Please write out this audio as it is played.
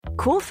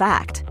Cool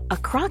fact, a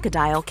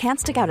crocodile can't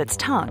stick out its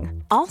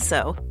tongue.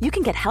 Also, you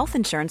can get health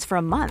insurance for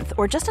a month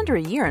or just under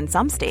a year in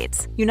some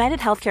states. United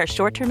Healthcare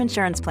short-term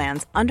insurance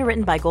plans,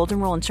 underwritten by Golden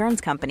Rule Insurance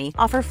Company,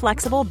 offer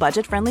flexible,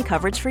 budget-friendly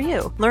coverage for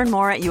you. Learn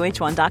more at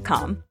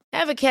uh1.com.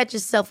 Ever catch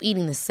yourself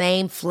eating the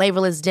same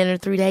flavorless dinner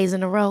 3 days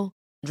in a row?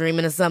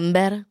 Dreaming of something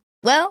better?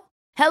 Well,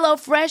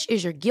 HelloFresh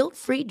is your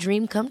guilt-free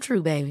dream come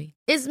true, baby.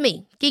 It's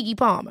me, Keke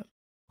Palmer.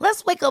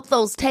 Let's wake up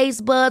those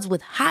taste buds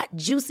with hot,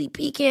 juicy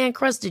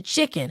pecan-crusted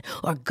chicken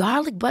or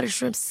garlic butter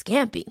shrimp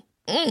scampi.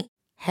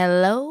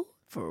 Hello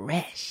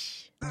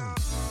Fresh.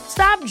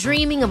 Stop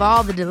dreaming of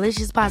all the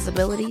delicious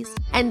possibilities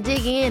and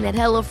dig in at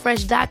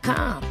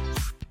HelloFresh.com.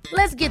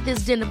 Let's get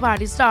this dinner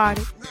party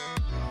started.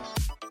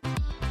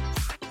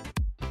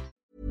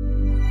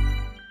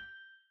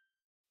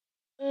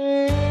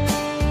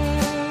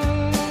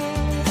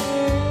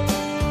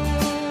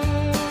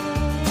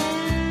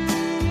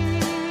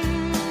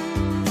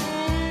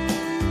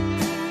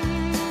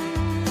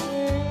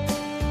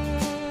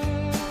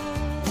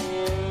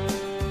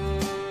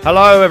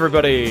 Hello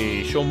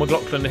everybody, Sean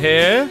McLaughlin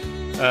here,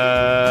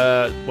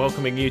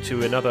 welcoming you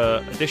to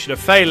another edition of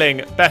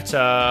Failing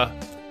Better.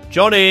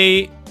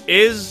 Johnny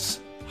is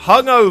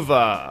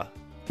hungover.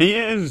 He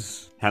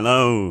is.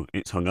 Hello,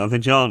 it's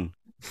Hungover John.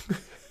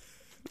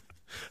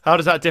 How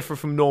does that differ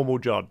from normal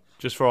John,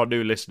 just for our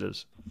new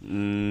listeners?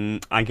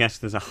 I guess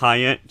there's a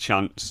higher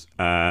chance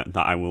that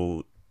I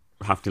will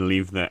have to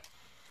leave the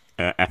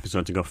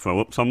episode to go throw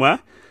up somewhere.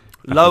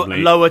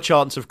 Lower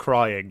chance of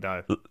crying,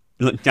 though.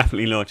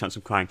 Definitely lower chance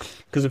of crying.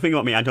 Because the thing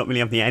about me, I don't really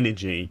have the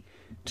energy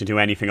to do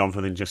anything other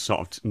than just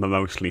sort of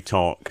morosely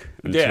talk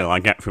until I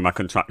get through my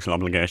contractual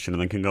obligation and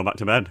then can go back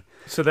to bed.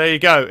 So there you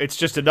go. It's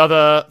just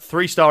another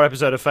 3-star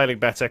episode of Failing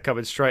Better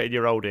coming straight in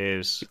your old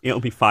ears. It'll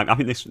be fine. I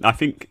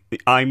think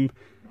I'm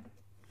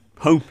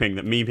hoping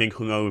that me being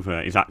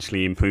hungover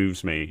actually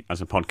improves me as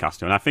a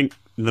podcaster, and I think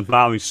the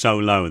bar is so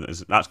low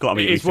that that's got to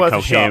be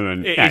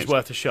coherent. It is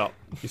worth a shot.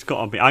 It's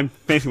got to be. I'm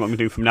basically what I'm going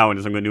to do from now on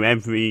is I'm going to do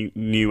every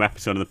new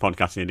episode of the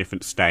podcast in a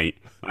different state.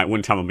 Like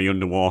one time I'll be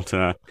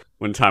underwater,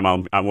 one time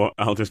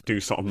I'll just do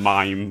sort of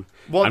mime.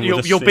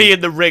 You'll be in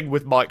the ring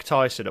with Mike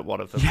Tyson at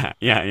one of them.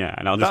 Yeah,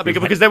 and I'll just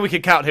because then we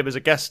can count him as a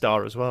guest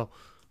star as well.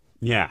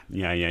 Yeah.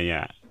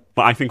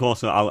 But I think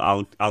also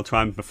I'll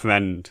try and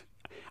befriend.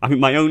 I think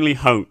my only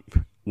hope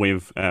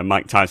with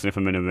Mike Tyson, if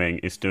I'm in a ring,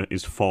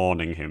 is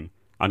fawning him.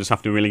 I just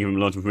have to really give him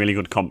loads of really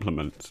good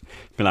compliments.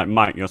 Be like,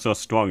 Mike, you're so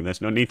strong.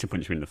 There's no need to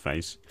punch you in the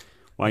face.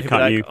 Why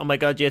can't you? Oh my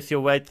God, yes,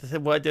 you're right.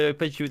 Why do I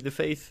punch you in the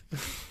face?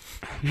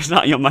 Is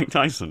that your Mike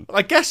Tyson?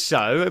 I guess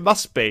so. It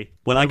must be.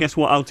 Well, I guess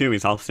what I'll do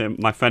is I'll say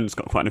my friend's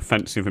got quite an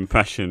offensive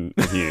impression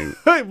of you.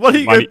 Why don't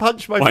you go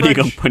punch my friend? Why don't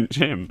you go punch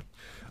him?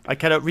 I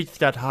cannot reach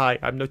that high.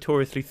 I'm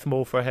notoriously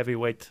small for a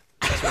heavyweight.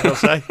 That's what they'll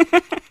say.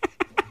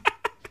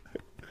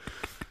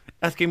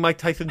 Asking Mike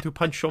Tyson to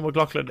punch Sean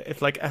McLaughlin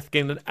is like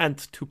asking an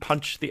ant to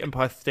punch the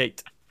Empire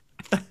State.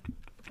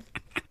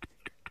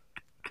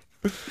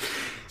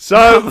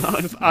 So,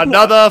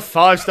 another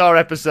 5-star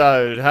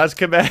episode has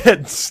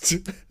commenced.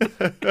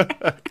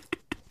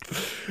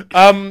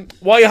 Why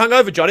are you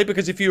hungover, Johnny?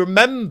 Because if you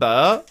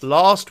remember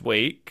last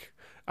week,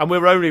 and we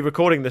were only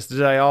recording this the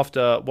day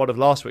after one of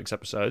last week's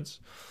episodes,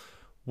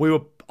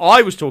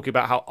 I was talking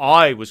about how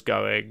I was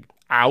going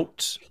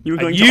out. You were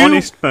going to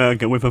Honest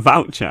Burger with a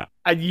voucher.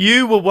 And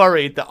you were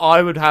worried that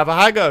I would have a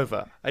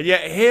hangover. And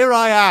yet here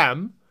I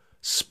am,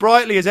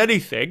 sprightly as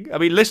anything. I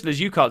mean, listeners,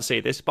 you can't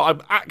see this, but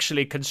I'm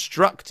actually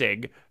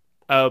constructing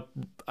a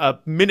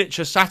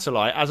miniature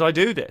satellite as I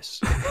do this.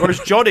 Whereas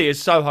Johnny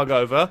is so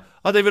hungover,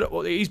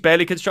 he's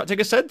barely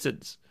constructing a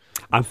sentence.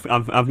 I've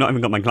not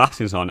even got my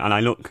glasses on, and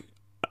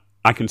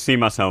I can see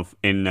myself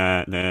in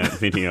the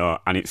video,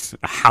 and it's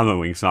a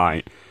harrowing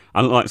sight.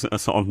 I look like a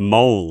sort of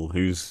mole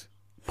who's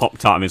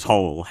popped out of his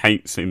hole,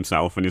 hates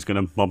himself, and is going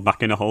to bob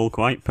back in a hole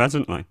quite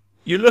presently.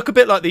 You look a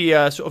bit like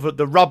the sort of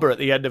the rubber at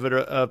the end of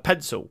a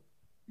pencil.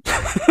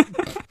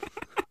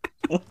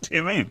 What do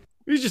you mean?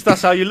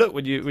 That's how you look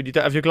when you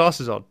don't have your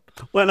glasses on.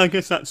 Well, I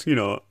guess that's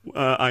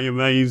I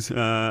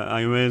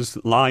erase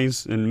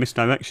lies and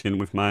misdirection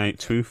with my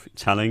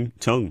truth-telling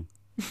tongue.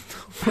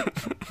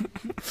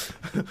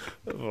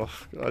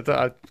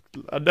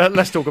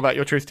 Let's talk about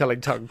your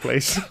truth-telling tongue,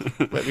 please.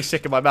 Make me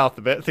sick in my mouth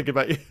a bit thinking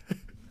about you.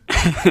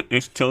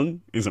 His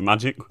tongue is a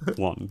magic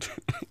wand.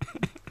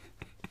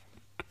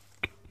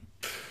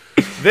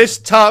 This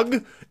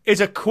tongue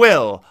is a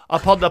quill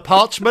upon the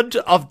parchment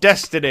of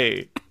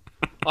destiny.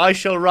 I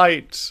shall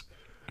write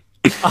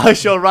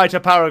a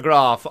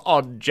paragraph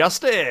on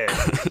justice.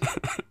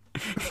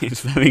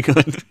 It's very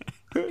good.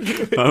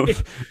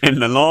 Both in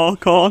the law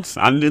courts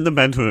and in the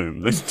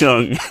bedroom. This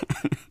tongue.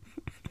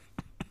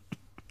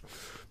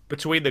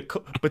 between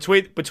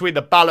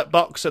the ballot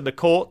box and the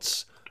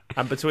courts,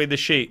 and between the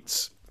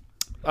sheets.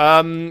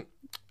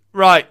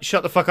 Right,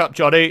 shut the fuck up,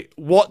 Johnny.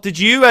 What did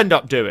you end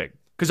up doing?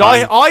 Because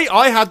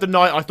I had the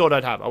night I thought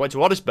I'd have. I went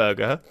to Honest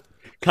Burger.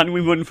 Can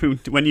we run through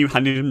when you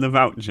handed him the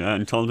voucher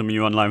and told him you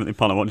were on Live at the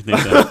Apollo? What did they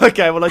say?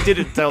 Okay, well, I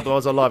didn't tell them I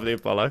was on Live at the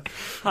Apollo.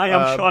 Hi,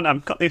 I'm Sean.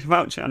 I've got this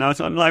voucher and I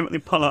was on Live at the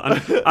Apollo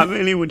and I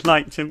really would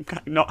like to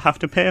not have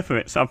to pay for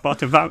it, so I've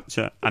bought a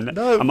voucher. And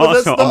No, I'm well,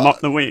 also that's on not-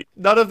 Mock the Week.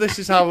 None of this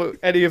is how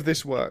any of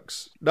this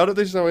works. None of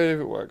this is how any of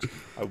it works.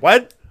 I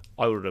went,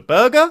 I ordered a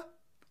burger,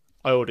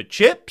 I ordered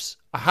chips.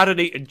 I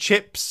hadn't eaten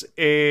chips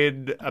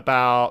in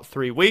about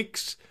 3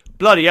 weeks.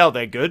 Bloody hell,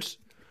 they're good.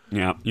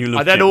 Yeah, you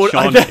love I then chips.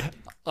 ordered. Sean,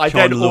 I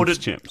Sean then loves ordered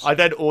chips. I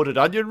then ordered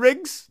onion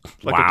rings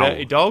like Wow. a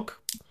dirty dog.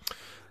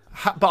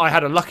 But I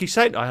had a lucky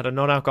saint. I had a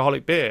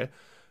non-alcoholic beer,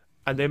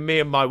 and then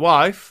me and my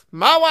wife,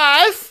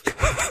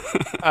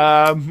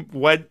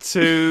 went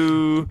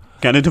to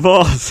Get a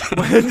divorce.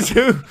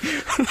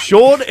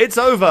 Sean. It's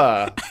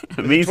over.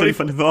 The reason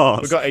for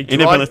divorce. we got a dry-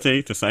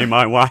 Inability to say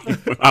my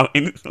wife without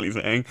instantly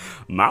saying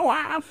my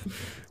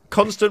wife.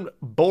 Constant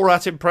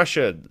Borat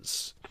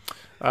impressions.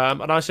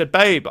 And I said,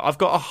 babe, I've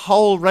got a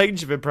whole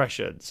range of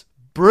impressions.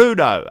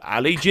 Bruno,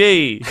 Ali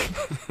G.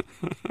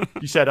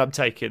 You said, I'm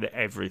taking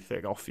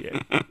everything off you.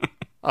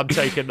 I'm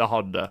taking the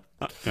Honda.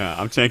 Yeah,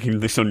 I'm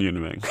taking this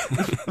onion ring.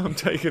 I'm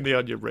taking the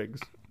onion rings.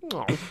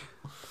 Oh.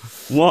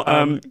 What?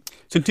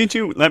 So did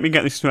you? Let me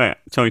get this straight.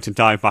 Sorry to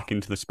dive back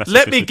into the specificity.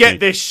 Let me get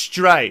this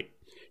straight.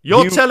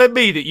 You're You- telling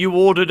me that you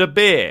ordered a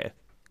beer.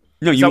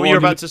 No, Is you that what you're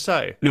ordered- about to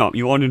say? No,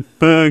 you ordered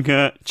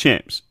burger,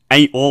 chips,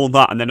 ate all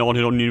that, and then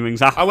ordered onion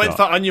rings after. I went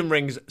for onion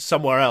rings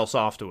somewhere else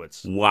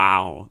afterwards.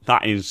 Wow,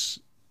 that is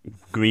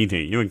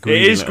greedy. You're a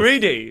greedy. It is little-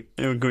 greedy.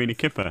 You're a greedy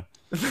kipper.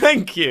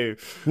 Thank you.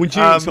 Would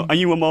you? So are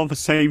you a more of a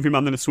savoury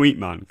man than a sweet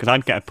man? Because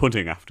I'd get a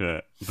pudding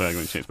after burger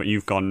and chips, but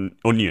you've gone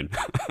onion.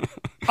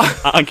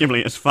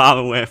 Arguably as far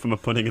away from a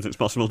pudding as it's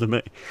possible to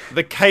be.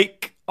 The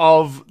cake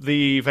of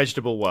the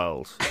vegetable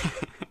world.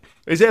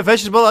 Is it a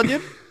vegetable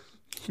onion?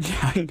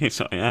 I think it's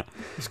yeah.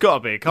 It's got to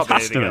be. It can't be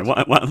Has to anything be.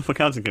 else. What the fuck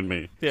else it can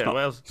be? Yeah, It's not-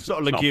 well, it's not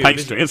a It's not legume,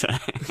 pastry, is is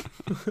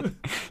it?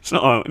 It's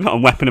not a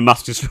weapon of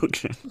mass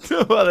destruction.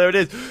 it? Well, there it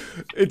is.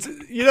 It's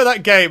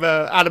that game,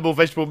 Animal,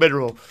 Vegetable,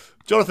 Mineral.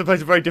 Jonathan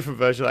plays a very different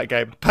version of that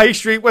game.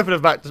 Pastry, weapon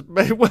of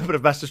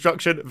mass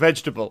destruction,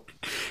 vegetable.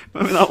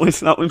 Maybe that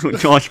was what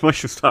George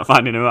Bush was trying to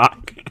find in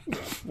Iraq.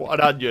 What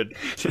an onion.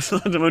 Just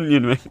loads of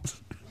onion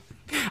rings.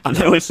 And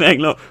they were saying,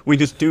 look, we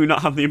just do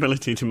not have the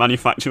ability to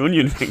manufacture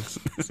onion rings.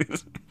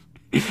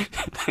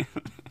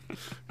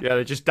 Yeah,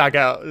 they just dug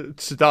out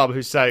Saddam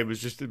Hussein was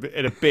just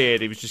in a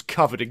beard. He was just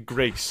covered in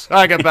grease.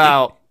 Hang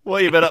about. What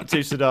have you been up to,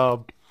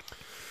 Saddam?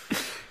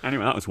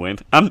 Anyway, that was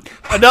weird. No,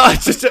 I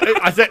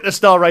think the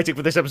star rating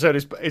for this episode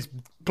is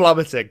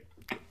plummeting.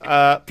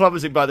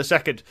 Plummeting by the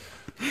second.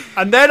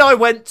 And then I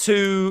went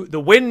to the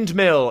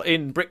Windmill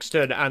in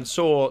Brixton and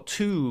saw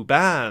 2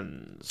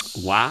 bands.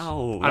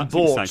 Wow, And that's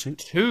bought exciting.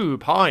 2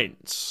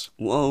 pints.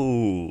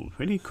 Whoa,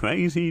 pretty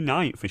crazy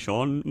night for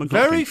Sean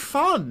McLaughlin. Very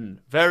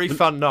fun. Very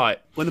fun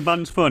night. Well, the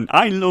band's fun.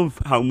 I love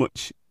how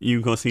much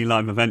you go see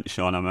live events,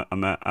 Sean.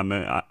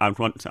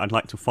 I'd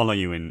like to follow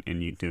you in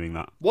you doing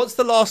that. What's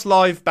the last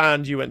live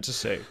band you went to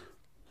see?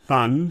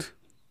 Band?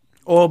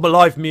 Or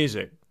live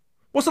music?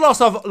 What's the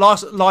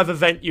last live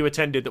event you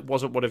attended that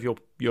wasn't one of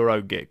your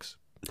own gigs?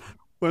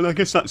 Well, I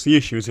guess that's the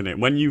issue, isn't it?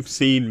 When you've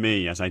seen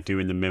me, as I do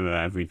in the mirror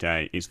every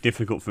day, it's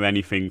difficult for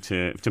anything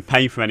to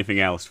pay for anything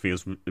else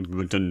feels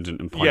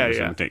redundant and pointless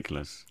Yeah. and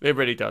ridiculous. It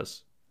really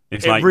does.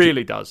 It's It like,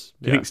 really does.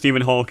 Do you think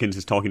Stephen Hawkins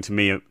is talking to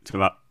me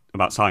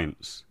about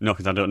science? No,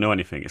 because I don't know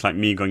anything. It's like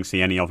me going to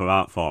see any other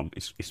art form.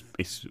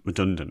 It's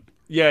redundant.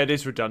 Yeah, it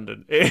is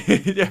redundant.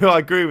 I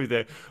agree with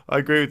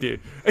you.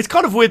 It's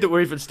kind of weird that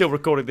we're even still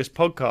recording this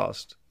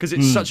podcast because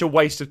it's such a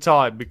waste of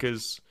time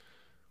because,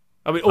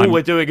 I mean, all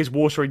we're doing is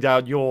watering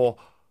down your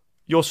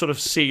sort of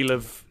seal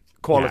of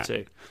quality.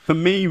 Yeah. For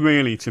me,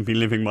 really, to be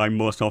living my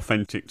most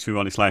authentic, true,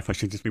 honest life, I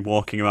should just be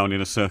walking around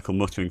in a circle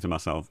muttering to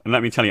myself. And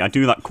let me tell you, I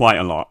do that quite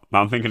a lot, but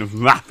I'm thinking of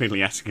rapidly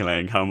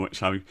escalating how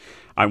much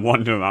I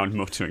wander around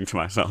muttering to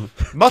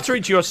myself.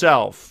 Muttering to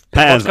yourself.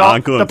 Pears are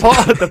good.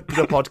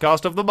 The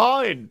podcast of the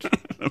mind.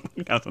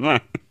 I don't know.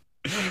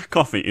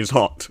 Coffee is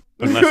hot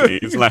unless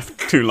it is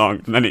left too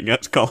long and then it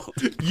gets cold.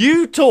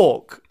 You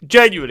talk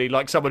genuinely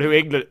like someone who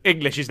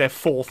English is their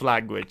 4th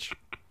language.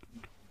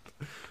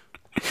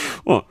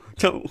 What?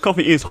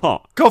 Coffee is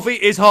hot. Coffee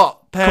is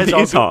hot. Pears Coffee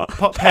are is good.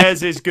 hot.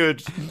 Pears is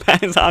good.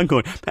 Pears are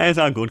good. Pears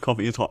are good.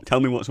 Coffee is hot. Tell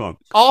me what's wrong.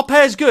 Are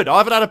pears good? I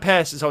haven't had a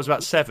pear since I was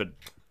about 7.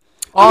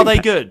 Are they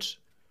good?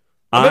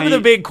 I remember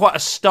them being quite a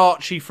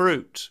starchy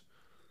fruit.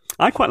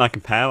 I quite like a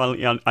pear.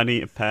 I'd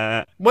eat a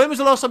pear. When was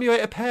the last time you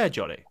ate a pear,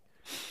 Johnny?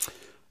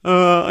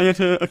 I ate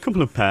a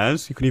couple of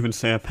pears. You could even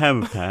say a pair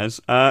of pears.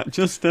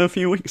 Just a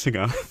few weeks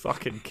ago.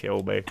 Fucking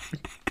kill me.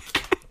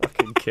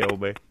 Fucking kill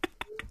me.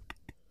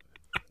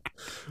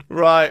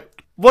 Right.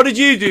 What did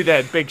you do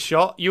then, Big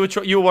Shot? You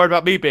were worried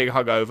about me being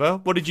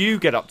hungover. What did you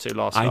get up to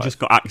last night? I just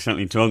got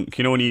accidentally drunk.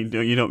 You know when you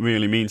don't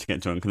really mean to get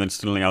drunk, and then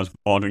suddenly I was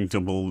ordering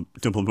double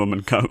rum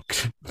and coke.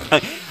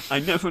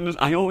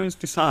 I always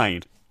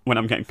decide when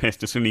I'm getting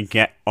pissed to suddenly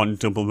get on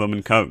double rum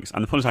and cokes,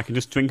 and the point is I can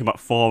just drink about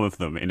 4 of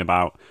them in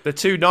about. They're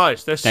too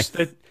nice. They're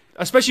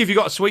especially if you've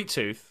got a sweet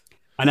tooth.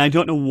 And I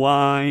don't know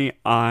why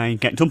I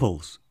get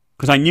doubles.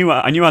 Because I knew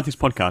I had this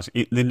podcast.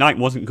 The night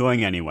wasn't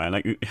going anywhere.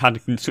 Like, it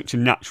had such a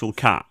natural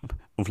cap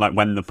of like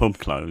when the pub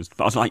closed.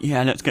 But I was like,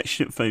 yeah, let's get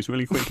shit-faced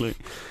really quickly.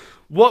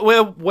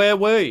 Where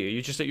were you?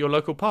 You just at your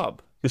local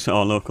pub? Just at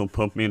our local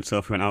pub. Me and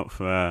Sophie went out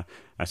for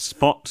a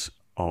spot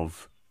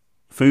of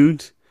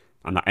food,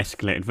 and that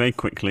escalated very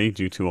quickly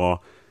due to our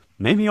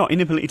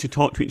inability to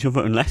talk to each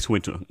other unless we're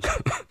drunk.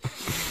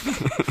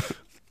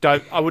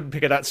 I wouldn't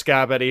pick at that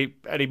scab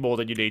any more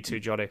than you need to,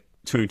 Johnny.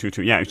 True.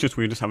 Yeah, it's just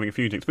we were just having a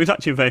few drinks. But it was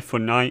actually a very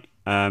fun night.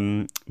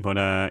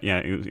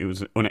 It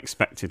was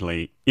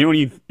unexpectedly. You know when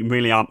you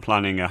really aren't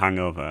planning a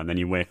hangover and then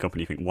you wake up and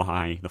you think,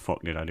 why the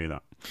fuck did I do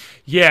that?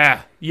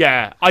 Yeah.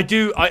 I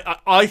do.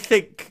 I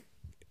think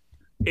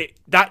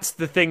that's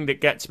the thing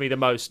that gets me the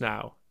most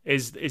now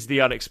is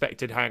the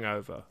unexpected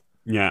hangover.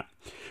 Yeah,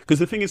 because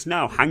the thing is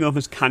now,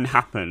 hangovers can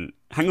happen.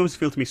 Hangovers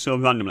feel to me so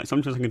random. Like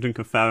sometimes I can drink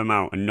a fair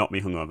amount and not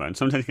be hungover, and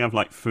sometimes you can have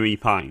like 3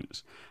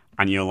 pints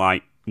and you're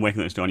like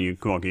waking up next door and you're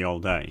groggy all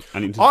day.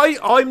 And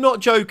I'm not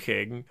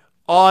joking.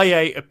 I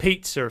ate a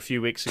pizza a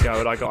few weeks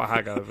ago and I got a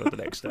hangover the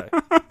next day.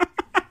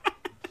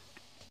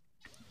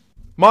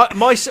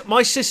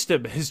 My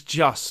system has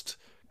just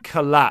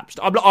collapsed.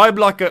 I'm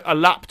like a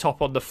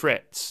laptop on the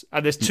fritz,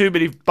 and there's too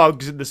many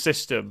bugs in the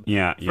system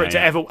for it to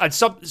ever. And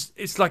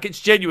it's like it's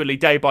genuinely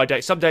day by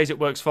day. Some days it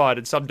works fine,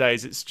 and some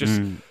days it's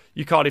just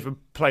you can't even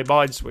play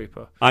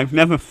Minesweeper. I've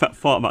never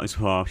thought about this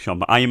before, Sean,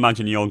 but I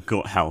imagine your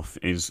gut health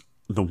is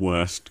the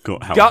worst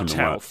gut health in the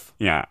world.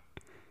 Yeah.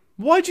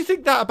 Why do you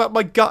think that about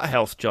my gut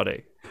health,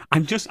 Johnny? I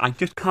just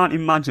can't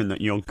imagine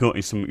that your gut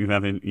is something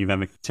you've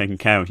ever taken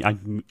care of.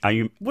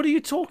 What are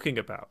you talking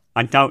about?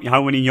 I doubt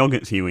how many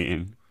yogurts are you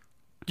eating.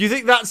 Do you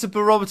think that's a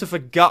barometer for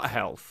gut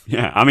health?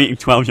 Yeah, I'm eating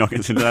 12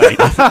 yogurts a day.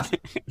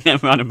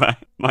 Never had a bad.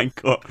 My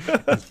gut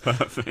is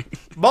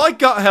perfect. My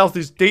gut health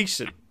is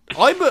decent.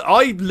 I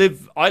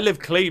live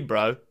clean,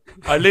 bro.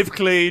 I live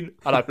clean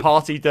and I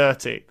party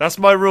dirty. That's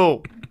my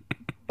rule.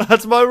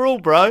 That's my rule,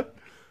 bro.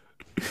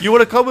 You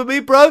want to come with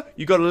me, bro?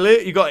 You got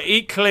to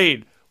eat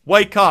clean.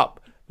 Wake up.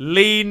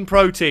 Lean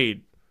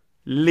protein.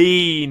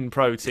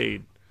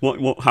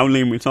 What? How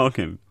lean are we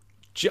talking?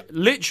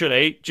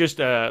 Literally,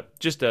 just a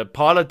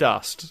pile of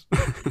dust.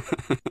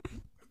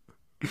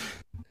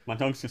 My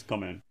dog's just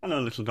come in. Hello,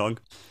 little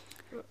dog.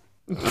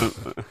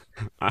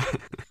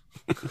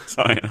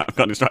 Sorry, I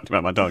got distracted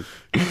by my dog.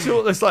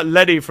 It's like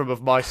Lenny from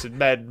Of Mice and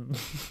Men.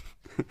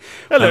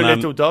 Hello,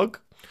 little dog.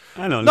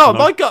 Hello, no,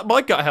 little dog.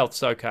 My gut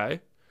health's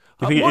okay.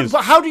 But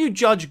how do you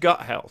judge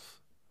gut health?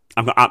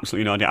 I've got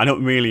absolutely no idea. I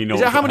don't really know.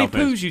 Is it how many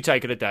poos you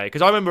take in a day?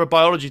 Because I remember a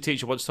biology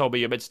teacher once told me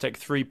you're meant to take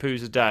 3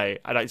 poos a day,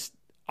 and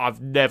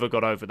I've never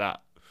got over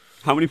that.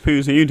 How many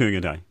poos are you doing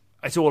a day?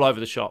 It's all over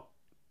the shop.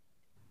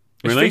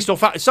 It's really? Feast or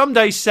fat. Some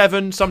days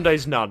 7, some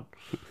days none.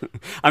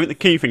 I mean, the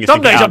key thing is some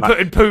days I'm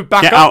putting poo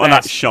back get up out there.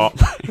 of that shop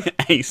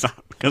ASAP,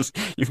 because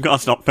you've got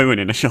to stop pooing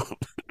in a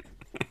shop.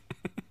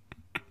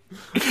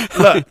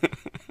 Look,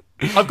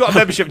 I've got a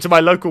membership to my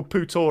local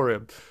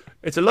pootorium.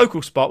 It's a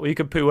local spot where you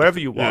can poo wherever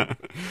you want,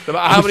 no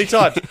matter how many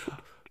times.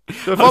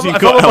 So if I'm on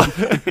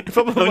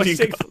my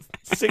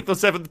 6th or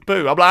 7th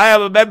poo, I'm like, I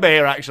am a member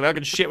here, actually. I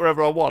can shit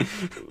wherever I want.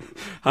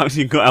 How's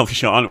your gut health,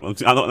 Sean?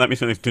 Let me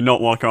say this. Do not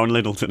walk around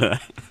Lidl today.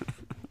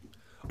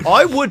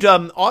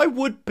 I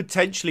would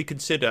potentially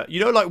consider,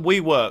 like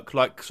WeWork,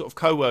 like sort of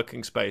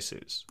co-working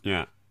spaces.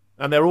 Yeah.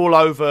 And they're all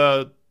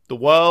over the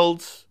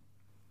world,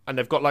 and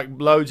they've got like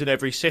loads in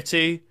every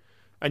city,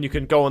 and you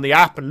can go on the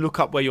app and look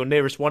up where your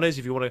nearest one is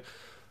if you want to.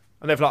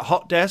 And they've like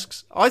hot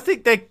desks. I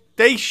think they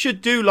should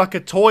do like a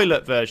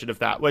toilet version of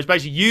that, where it's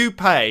basically you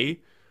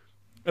pay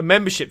a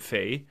membership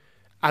fee,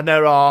 and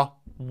there are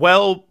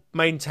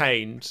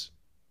well-maintained,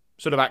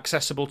 sort of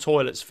accessible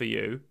toilets for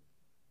you,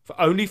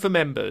 only for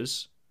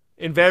members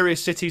in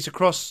various cities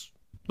across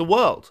the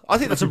world. I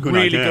think that's a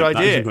really good idea.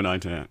 That is a good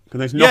idea, because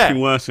there's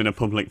nothing worse than a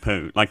public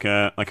poo, like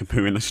a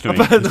poo in the street.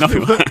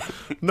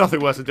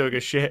 Nothing worse than doing a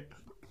shit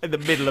in the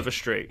middle of a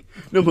street.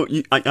 No, but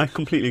I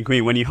completely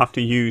agree. When you have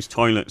to use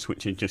toilets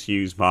which are just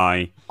used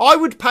by, I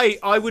would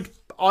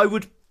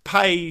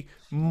pay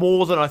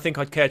more than I think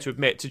I'd care to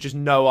admit to just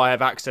know I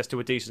have access to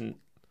a decent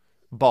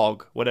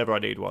bog whenever I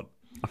need one.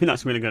 I think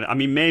that's really good. I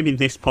mean, maybe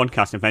this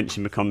podcast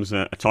eventually becomes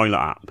a toilet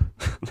app.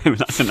 Maybe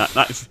that's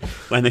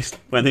when this.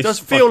 It does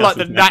feel like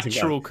the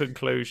natural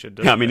conclusion.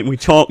 Yeah, I mean, we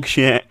talk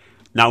shit.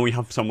 Now we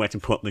have somewhere to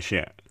put the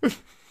shit.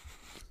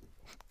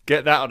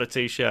 Get that on a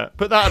t-shirt.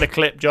 Put that on a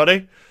clip,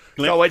 Johnny.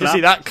 Can't wait to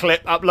see that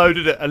clip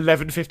uploaded at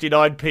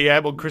 11:59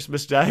 p.m. on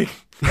Christmas Day.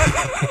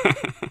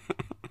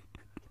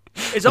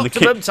 It's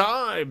optimum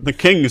time. The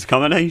King's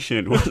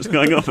combination. What's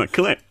going on? A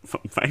clip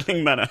from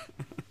Failing Better.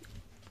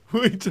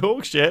 We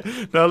talk shit.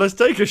 Now let's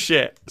take a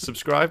shit.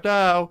 Subscribe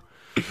now.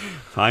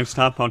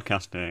 5-star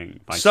podcasting.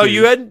 So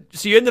you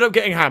ended up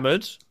getting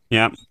hammered.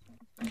 Yeah.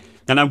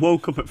 Then I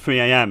woke up at 3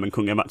 a.m. and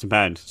couldn't get back to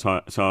bed. So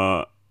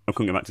I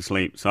couldn't get back to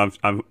sleep. So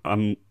I'm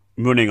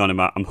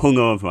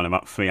hungover on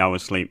about 3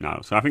 hours sleep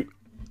now. So I think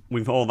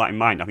with all that in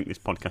mind, I think this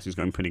podcast is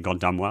going pretty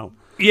goddamn well.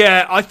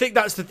 Yeah, I think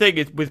that's the thing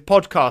with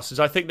podcasts is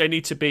I think they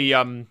need to be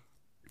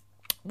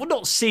well,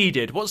 not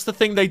seeded. What's the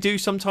thing they do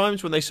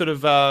sometimes when they sort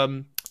of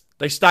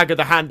they stagger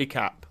the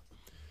handicap?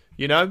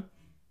 You know.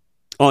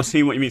 Oh, I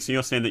see what you mean. So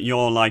you're saying that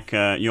you're like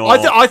you're.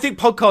 I think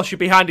podcasts should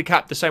be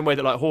handicapped the same way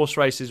that like horse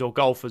races or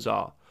golfers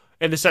are,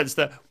 in the sense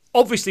that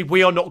obviously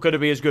we are not going to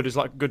be as good as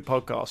like good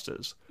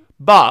podcasters,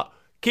 but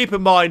keep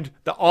in mind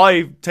that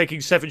I'm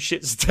taking 7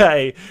 shits a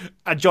day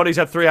and Johnny's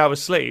had 3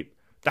 hours sleep.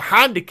 The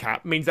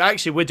handicap means that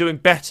actually we're doing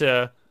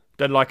better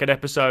than like an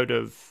episode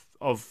of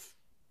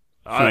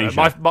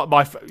Frasier.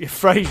 my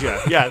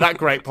Frasier. Yeah, that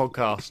great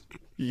podcast.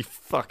 You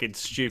fucking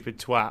stupid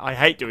twat. I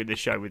hate doing this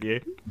show with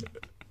you.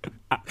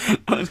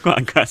 That was quite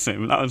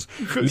aggressive. That was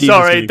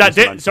Sorry,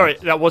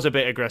 that was a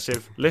bit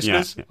aggressive.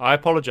 Listeners, Yeah. I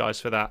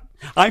apologise for that.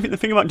 I think the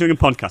thing about doing a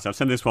podcast, I've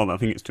said this before, but I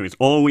think it's true, is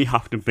all we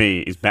have to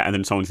be is better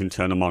than someone's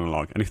internal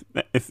monologue. And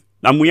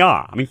and we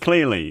are. I mean,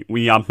 clearly,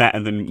 we are better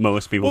than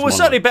most people's Well, we're monologue.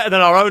 certainly better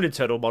than our own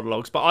internal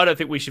monologues, but I don't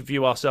think we should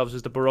view ourselves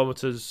as the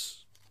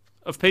barometers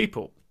of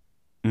people.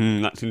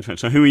 That's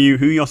interesting. So who are you?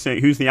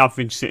 Who's the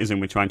average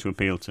citizen we're trying to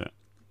appeal to?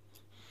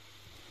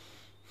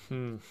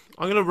 I'm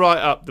going to write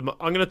up.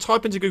 I'm going to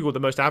type into Google the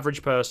most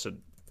average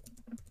person.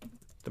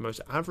 The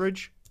most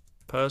average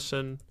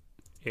person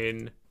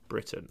in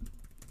Britain.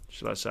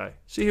 Shall I say?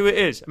 See who it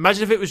is.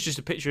 Imagine if it was just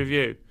a picture of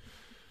you.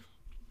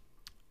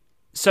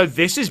 So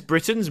this is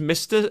Britain's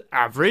Mr.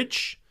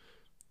 Average.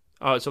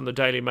 Oh, it's on the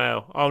Daily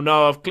Mail. Oh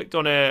no, I've clicked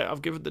on it.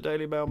 I've given the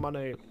Daily Mail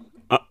money.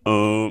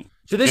 Uh-oh.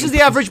 So this is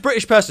the average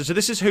British person. So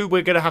this is who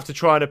we're going to have to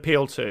try and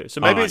appeal to.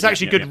 So maybe Alright, it's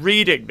actually good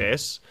reading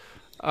this.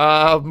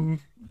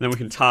 Then we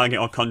can target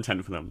our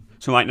content for them.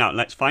 So right now,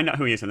 let's find out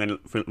who he is, and then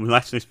for the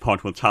rest of this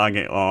pod, we'll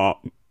target our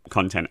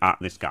content at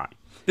this guy.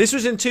 This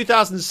was in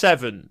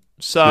 2007.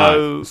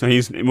 So, Right. So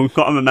we've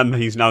got to remember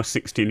he's now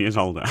 16 years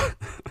older.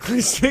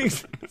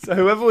 so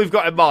whoever we've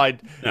got in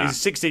mind Yeah.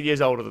 is 16 years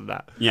older than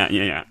that.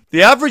 Yeah.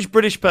 The average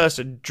British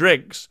person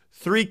drinks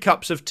 3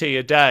 cups of tea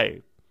a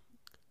day.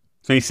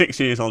 So he's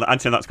 16 years older.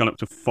 I'd say that's gone up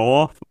to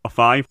 4 or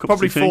 5 cups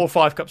Probably of tea. 4 or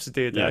 5 cups a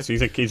tea a day. Yeah, so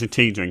he's a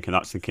tea drinker.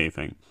 That's the key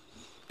thing.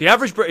 The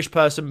average British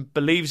person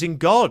believes in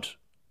God.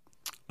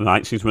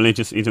 Right, so he's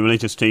religious. He's a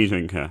religious tea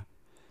drinker.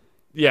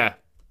 Yeah.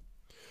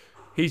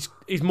 He's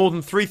more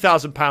than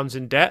 £3,000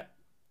 in debt.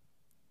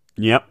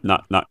 Yep,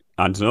 that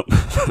adds up.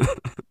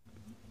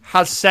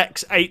 Has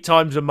sex 8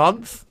 times a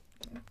month.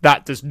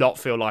 That does not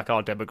feel like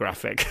our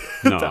demographic.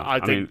 No,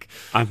 I think.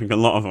 I think a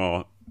lot of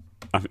our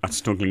are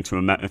struggling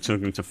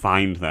to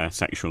find their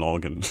sexual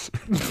organs.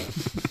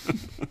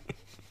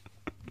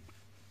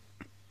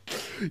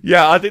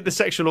 Yeah, I think the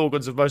sexual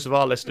organs of most of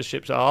our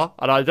listenerships are,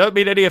 and I don't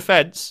mean any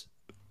offence,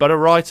 but a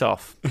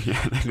write-off.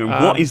 Yeah, they go,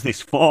 what is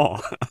this for?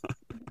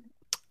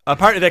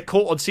 Apparently they're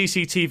caught on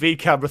CCTV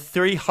camera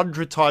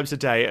 300 times a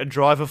day and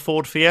drive a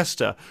Ford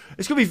Fiesta.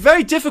 It's going to be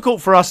very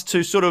difficult for us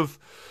to sort of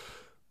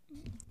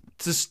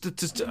to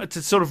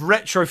sort of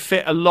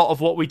retrofit a lot of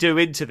what we do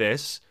into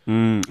this.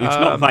 It's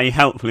not very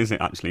helpful, is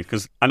it, actually?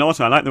 And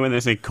also, I like the way they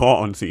say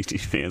caught on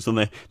CCTV, so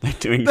they're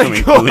doing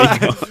something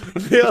illegal.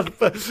 Yeah,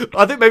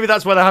 I think maybe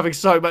that's why they're having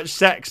so much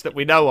sex that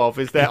we know of,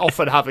 is they're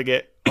often having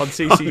it on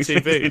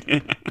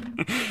CCTV.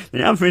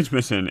 The average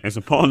person is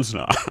a porn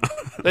star.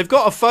 They've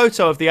got a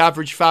photo of the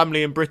average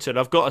family in Britain.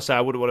 I've got to say, I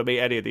wouldn't want to meet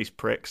any of these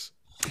pricks.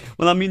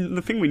 Well, I mean,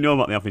 the thing we know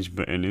about the average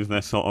Briton is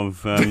they're sort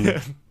of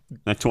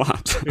they're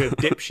twat. Yeah,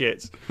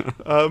 dipshits.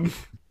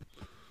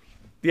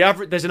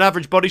 There's an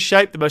average body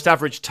shape, the most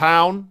average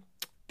town.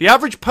 The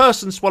average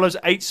person swallows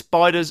 8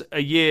 spiders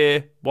a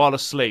year while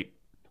asleep.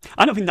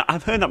 I don't think that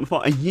I've heard that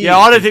before. A year. Yeah,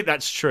 I don't think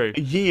that's true.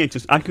 A year.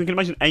 I can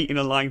imagine 8 in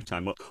a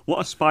lifetime. But what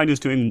are spiders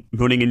doing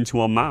running into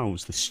our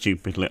mouths? The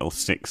stupid little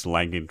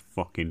 6-legged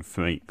fucking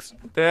freaks.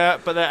 They're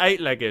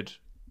 8-legged.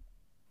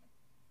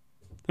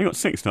 They got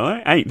 6,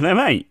 don't they? 8. They're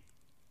 8.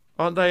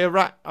 Aren't they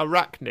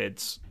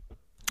arachnids?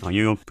 Oh,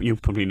 you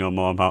probably know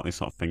more about this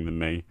sort of thing than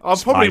me. I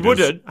probably Spiders.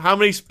 wouldn't. How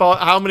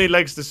many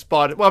legs does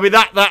spider? Well, I mean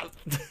that.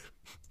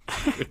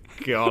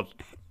 God.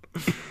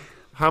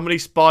 How many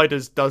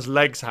spiders does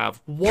legs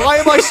have? Why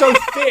am I so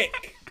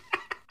thick?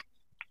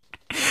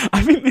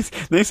 I think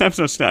this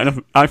episode started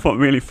off, I thought,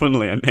 really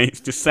funnily, and it's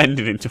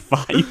descended into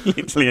 5.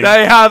 Literally.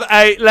 They have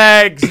 8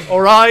 legs,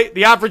 all right?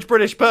 The average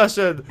British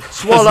person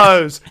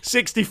swallows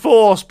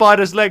 64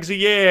 spiders' legs a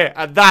year,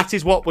 and that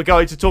is what we're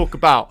going to talk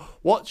about.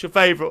 What's your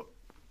favourite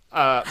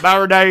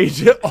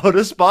marinade on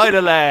a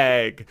spider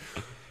leg?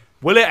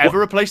 Will it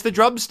ever replace the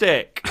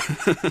drumstick?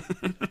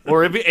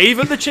 Or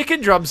even the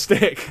chicken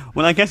drumstick?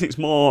 Well, I guess it's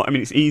more. I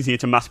mean, it's easier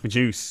to mass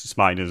produce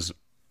spiders'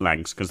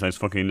 legs because there's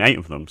fucking 8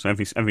 of them. So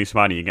every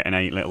spider you're getting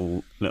 8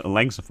 little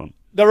legs of them.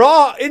 There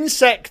are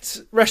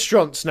insect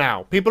restaurants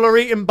now. People are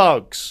eating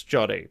bugs,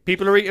 Johnny.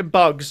 People are eating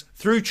bugs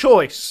through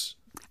choice.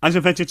 As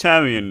a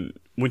vegetarian,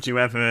 would you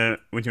ever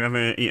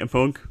eat a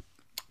bug?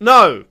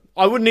 No,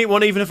 I wouldn't eat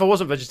one even if I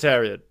wasn't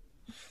vegetarian.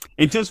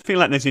 It does feel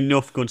like there's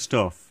enough good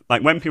stuff.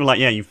 Like when people are like,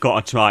 yeah, you've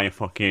got to try a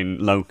fucking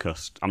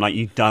locust. I'm like,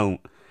 you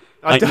don't.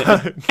 I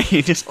don't.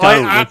 You just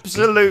don't. I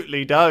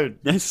absolutely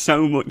don't. There's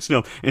so much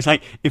stuff. It's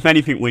like, if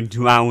anything, we're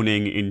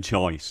drowning in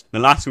choice. The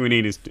last thing we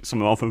need is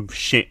some awful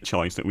shit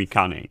choice that we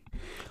can eat.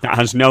 that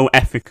has no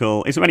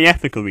ethical... Is there any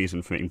ethical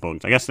reason for eating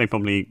bugs? I guess they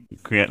probably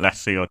create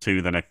less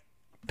CO2 than a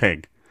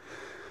pig.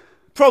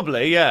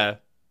 Probably, yeah.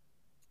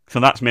 So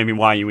that's maybe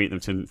why you eat them,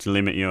 to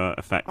limit your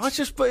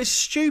effects. But it's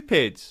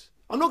stupid.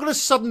 I'm not going to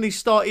suddenly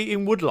start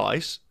eating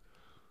woodlice.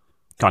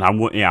 God, I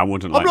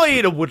wouldn't. I'm not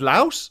eating a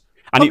woodlouse.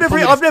 And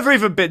I've never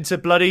even been to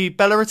bloody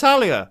Bella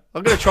Italia.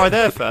 I'm going to try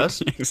there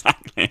first.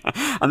 Exactly.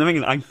 And the thing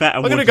is, I bet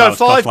I'm going to go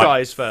Five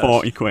Guys first.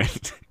 40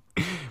 quid.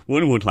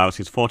 One woodlouse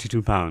is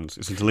 £42.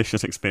 It's a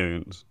delicious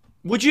experience.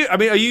 Would you? I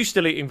mean, are you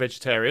still eating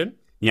vegetarian?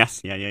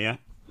 Yes. Yeah.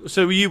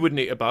 So you wouldn't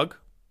eat a bug?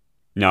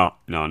 No.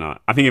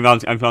 I think if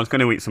I was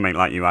going to eat something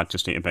like you, I'd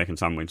just eat a bacon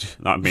sandwich.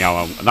 That'd be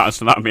how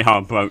I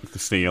broke the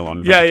seal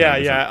on.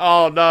 Yeah.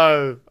 Oh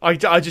no, I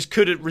just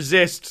couldn't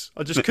resist.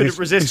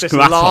 This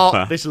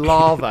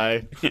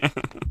larvae. Yeah.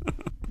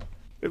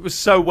 It was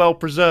so well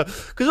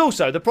preserved. Because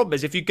also the problem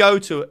is if you go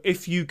to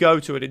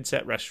an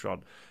insect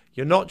restaurant,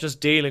 you're not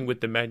just dealing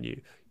with the menu.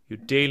 You're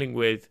dealing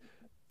with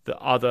the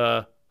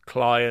other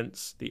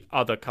clients, the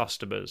other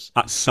customers.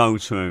 That's so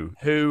true.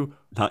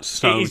 That's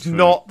so is true.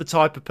 Not the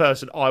type of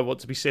person I want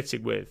to be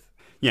sitting with.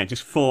 Yeah,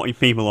 just 40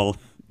 people all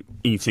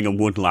eating a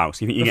woodlouse.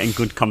 You think you're getting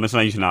good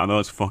conversation out of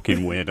those fucking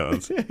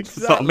weirdos? Exactly.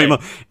 Sort of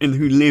people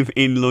who live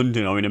in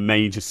London or in a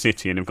major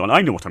city and have gone,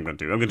 I know what I'm going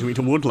to do. I'm going to eat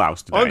a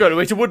woodlouse today. I'm going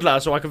to eat a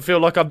woodlouse so I can feel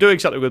like I'm doing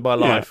something with my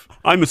life.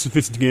 I'm a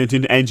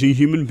sophisticated, edgy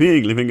human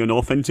being living an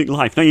authentic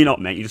life. No, you're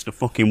not, mate. You're just a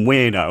fucking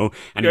weirdo.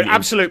 And you're an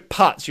absolute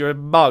putz. You're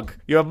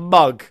a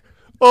mug.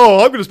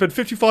 Oh, I'm going to spend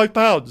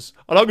 £55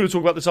 and I'm going to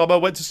talk about the time I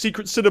went to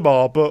Secret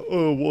Cinema, but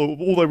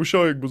all they were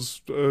showing was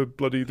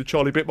bloody the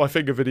Charlie Bit My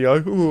Finger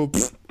video.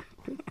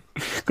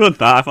 Good,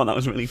 that. I thought that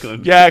was really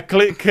good. Yeah,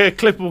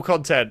 clippable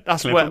content.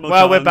 That's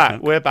we're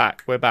back. We're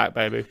back,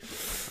 baby.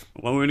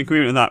 Well, we're in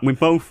agreement with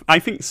that. I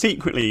think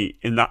secretly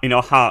in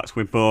our hearts,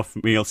 we're both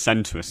real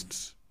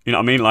centrists. You know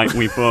what I mean? Like,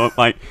 we both,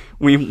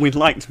 we'd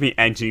like to be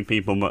edgy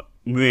people, but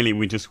really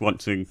we just want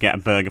to get a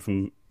burger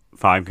from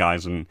Five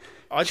Guys and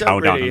I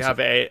don't really have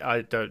it.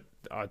 I don't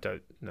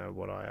know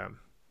what I am.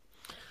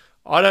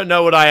 I don't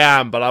know what I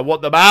am, but I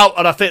want them out,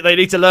 and I think they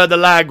need to learn the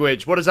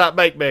language. What does that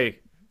make me?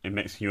 It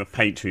makes you a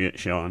patriot,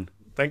 Sean.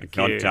 Thank you.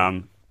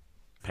 Goddamn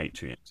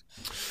patriot.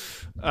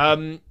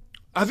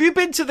 Have you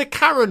been to the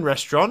Karen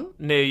restaurant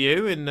near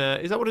you?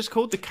 Is that what it's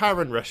called? The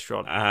Karen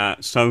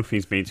restaurant?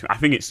 Sophie's been to. I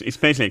think it's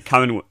basically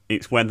Karen.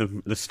 It's where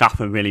the staff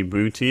are really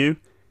rude to you,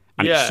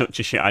 and it's such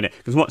a shit idea.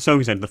 Because what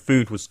Sophie said, the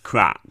food was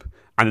crap.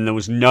 And then there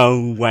was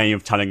no way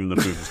of telling them the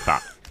food was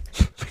crap.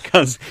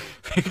 because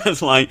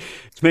like,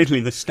 it's basically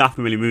the staff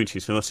are really rude to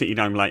you, so they'll sit you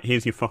down and be like,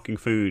 here's your fucking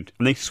food.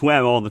 And they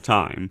swear all the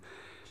time.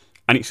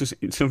 And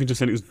Sophie just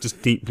said it was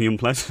just deeply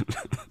unpleasant.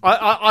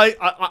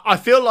 I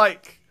feel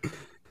like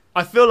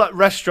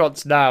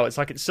restaurants now, it's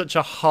such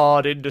a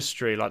hard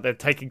industry. Like, they're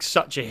taking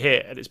such a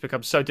hit and it's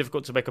become so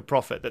difficult to make a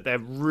profit that they're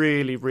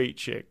really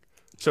reaching.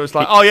 So it's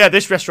like, oh yeah,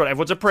 this restaurant,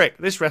 everyone's a prick.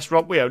 This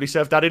restaurant, we only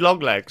serve daddy long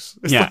legs.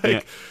 It's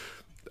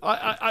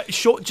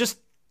just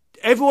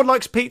everyone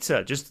likes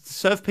pizza. Just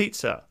serve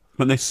pizza.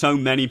 But there's so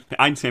many.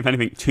 I'd say, if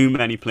anything, too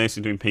many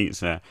places doing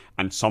pizza,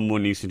 and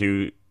someone needs to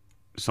do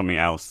something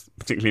else.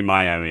 Particularly in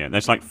my area,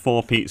 there's like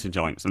 4 pizza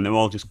joints, and they're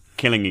all just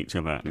killing each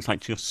other. And it's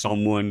like, just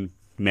someone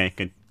make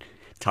a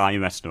Thai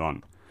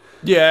restaurant.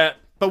 Yeah,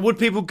 but would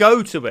people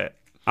go to it?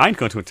 I'd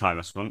go to a Thai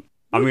restaurant.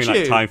 I really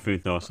like Thai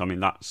food though, so I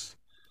mean I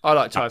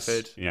like Thai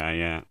food.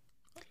 Yeah.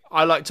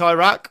 I like Thai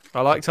rack.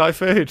 I like Thai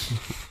food.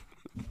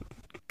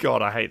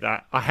 God, I hate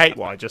that. I hate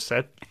what I just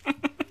said.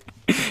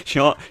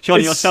 Sean,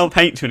 your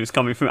self-hatred is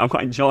coming through. I'm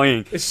quite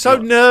enjoying. It's so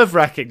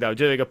nerve-wracking, though,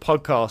 doing a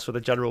podcast for the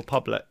general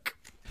public.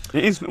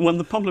 It is. Well,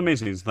 the problem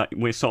is that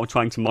we're sort of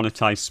trying to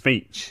monetize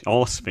speech,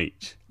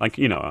 like,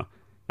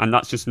 and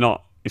that's just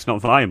not. It's not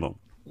viable.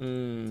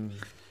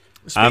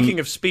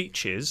 Speaking of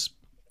speeches,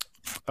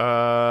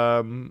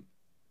 I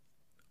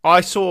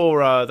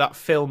saw that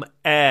film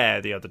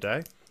Air the other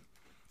day.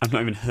 I've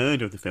not even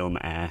heard of the film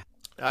Air.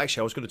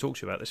 Actually, I was going to talk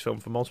to you about this film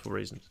for multiple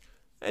reasons.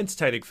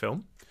 Entertaining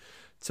film.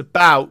 It's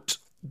about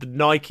the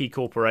Nike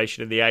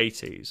Corporation in the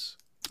 80s.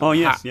 Oh,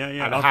 yes. Yeah.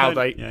 And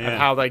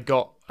how they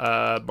got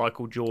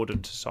Michael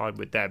Jordan to sign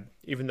with them.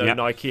 Even though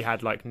Nike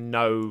had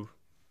no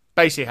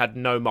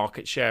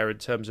market share in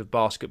terms of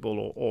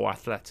basketball or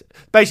athletic.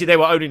 Basically, they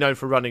were only known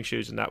for running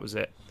shoes, and that was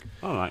it.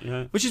 All right,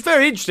 yeah. Which is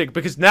very interesting,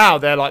 because now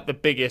they're like the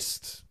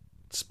biggest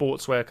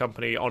sportswear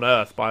company on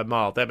earth by a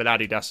mile. Them and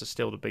Adidas are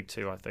still the big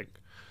two, I think.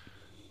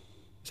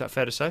 Is that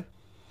fair to say?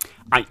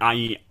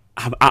 I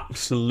have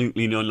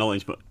absolutely no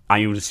knowledge, but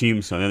I would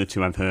assume so. They're the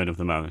two I've heard of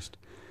the most.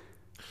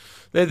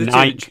 They're the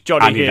Nike, two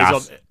Johnny Adidas,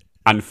 hears on,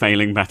 and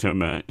failing better at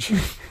merch.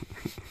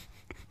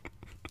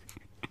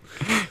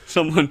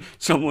 someone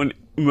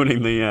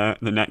running the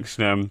next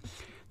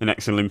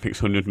Olympics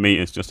 100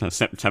 meters just as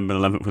September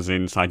 11th was the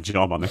inside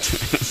job on it.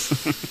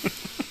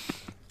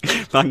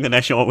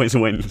 Bangladesh always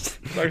wins.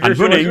 And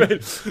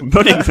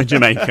running for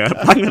Jamaica,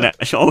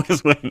 Bangladesh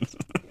always wins.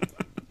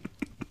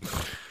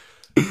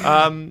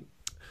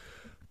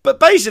 But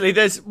basically,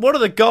 there's one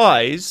of the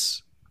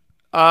guys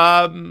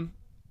in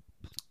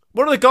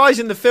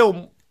the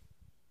film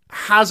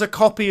has a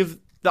copy of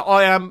the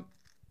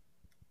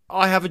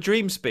I Have a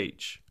Dream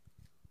speech.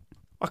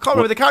 I can't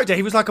remember the character.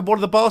 He was like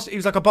he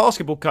was like a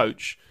basketball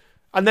coach.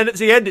 And then at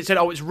the end it said,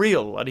 it's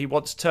real, and he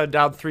wants to turn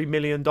down $3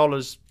 million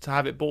to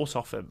have it bought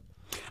off him.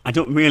 I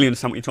don't really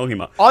understand what you're talking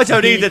about. I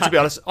don't either, to be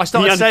honest. I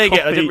started saying it,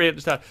 and I didn't really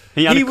understand.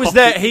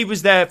 He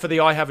was there for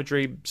the I Have a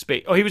Dream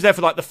speech. Or he was there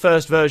for like the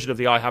first version of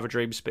the I Have a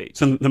Dream speech.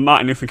 So the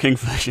Martin Luther King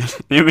version,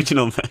 the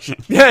original version.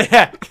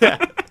 Yeah.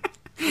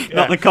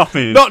 Not the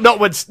copy. Not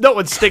when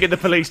Sting and the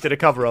Police did a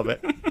cover of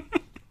it.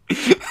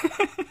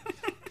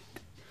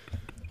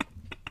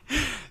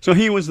 So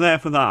he was there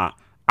for that,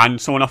 and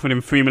someone offered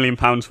him £3 million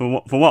for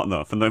what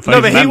though? For no,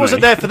 but he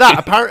wasn't there for that.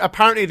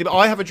 Apparently, the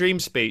I Have a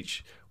Dream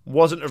speech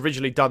wasn't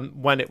originally done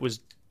when it was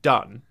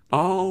done.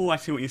 Oh, I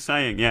see what you're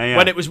saying. Yeah.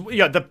 When it was,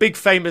 the big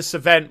famous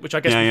event, which I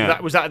guess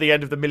that was at the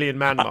end of the Million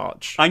Man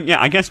March.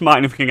 I guess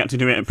Martin Luther King had to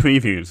do it at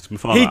previews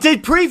before. He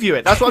did preview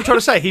it. That's what I'm trying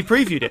to say. He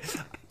previewed it.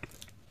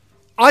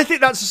 I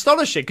think that's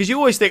astonishing, because you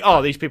always think,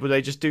 these people,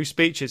 they just do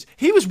speeches.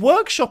 He was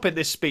workshopping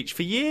this speech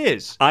for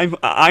years.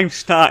 I've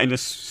started a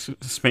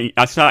speech.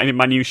 I started in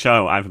my new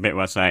show. I have a bit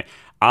where I say,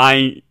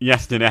 I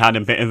yesterday had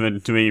a bit of a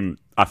dream,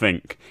 I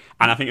think,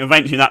 and I think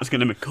eventually that's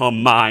going to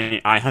become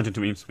my I had a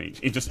dream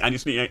speech. I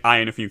just need to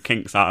iron a few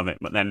kinks out of it,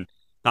 but then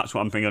that's what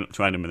I'm trying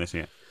to do with this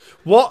year.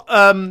 What?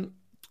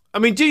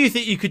 Do you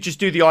think you could just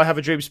do the I Have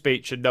a Dream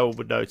speech and no one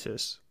would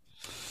notice?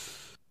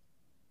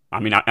 I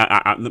mean,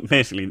 I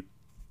basically.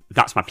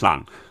 That's my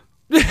plan.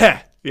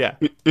 Yeah.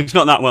 It's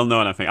not that well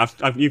known, I think.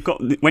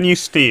 When you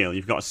steal,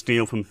 you've got to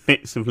steal from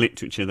bits of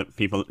literature that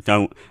people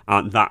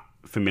aren't that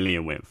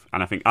familiar with.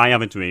 And I think I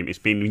Have a Dream. It's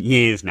been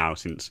years now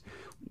since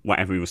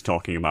whatever he was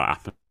talking about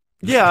happened.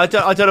 Yeah, I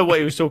don't know what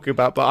he was talking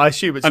about, but I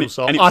assume it's all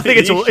solved. I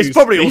think it's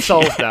probably all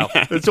solved now.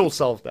 It's all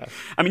solved now.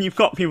 I mean, you've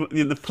got people.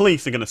 The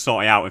police are going to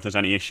sort it out if there's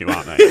any issue,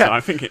 aren't they? Yeah. So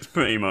I think it's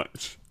pretty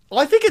much.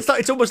 I think it's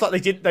almost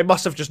like they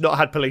must have just not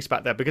had police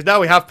back then, because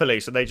now we have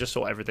police and they just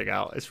sort everything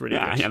out. It's really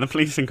good. Yeah, the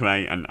police are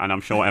great, and I'm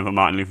sure whatever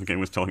Martin Luther King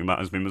was talking about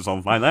has been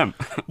resolved by them.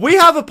 We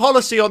have a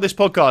policy on this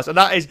podcast, and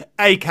that is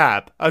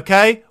ACAB,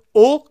 okay?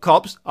 All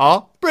cops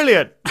are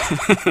brilliant.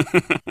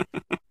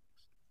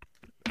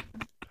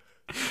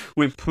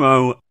 We're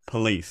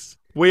pro-police.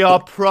 We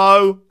are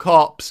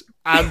pro-cops,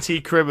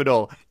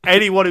 anti-criminal.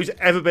 Anyone who's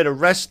ever been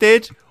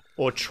arrested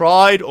or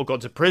tried or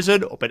gone to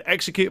prison or been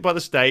executed by the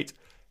state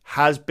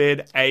has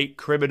been a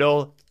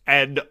criminal.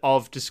 End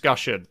of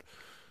discussion.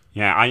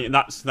 Yeah,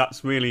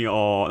 that's really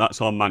that's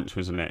our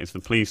mantra, isn't it? It's the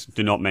police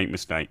do not make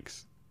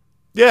mistakes.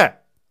 Yeah.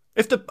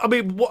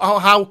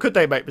 How could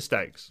they make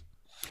mistakes?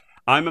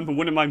 I remember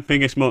one of my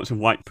biggest moments of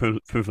white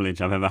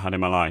privilege I've ever had in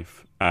my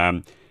life,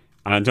 and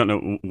I don't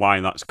know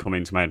why that's come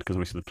into my head, because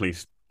obviously the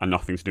police are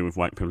nothing to do with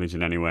white privilege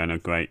in any way, and a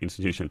great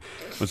institution.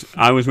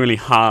 I was really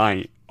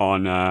high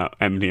on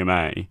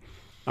MDMA,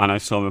 and I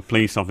saw a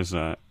police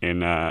officer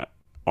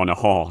on a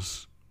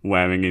horse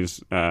wearing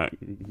his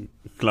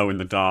glow in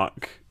the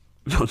dark,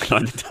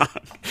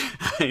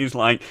 his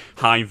like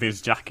high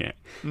vis jacket.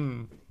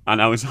 And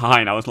I was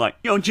high, and I was like,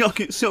 "Your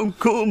jacket's so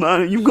cool,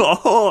 man! You've got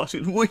a horse.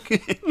 It's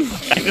wicked."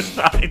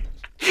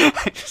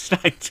 I just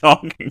started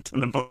talking to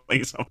the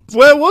police officer.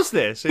 Where was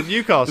this? In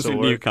Newcastle? It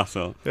was in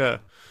Newcastle. Yeah.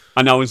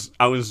 And I was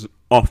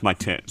off my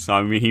tits.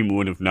 I mean, he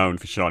would have known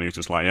for sure. He was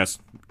just like, "Yes,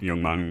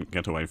 young man,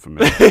 get away from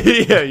me."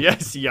 Yeah,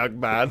 yes,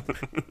 young man.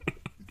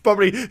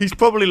 He's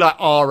probably like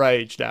our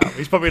age now.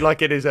 He's probably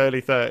like in his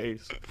early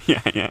 30s.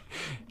 Yeah.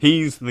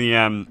 He's the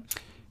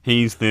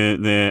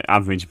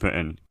average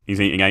Briton. He's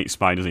eating 8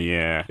 spiders a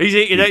year. He's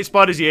eating 8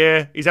 spiders a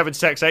year. He's having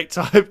sex 8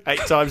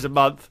 times a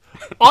month.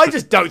 I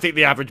just don't think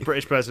the average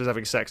British person is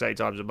having sex 8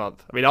 times a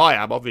month. I mean, I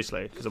am,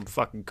 obviously, because I'm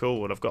fucking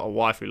cool and I've got a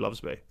wife who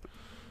loves me.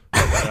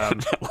 There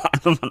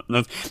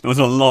was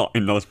a lot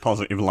in those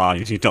positive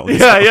lies you told.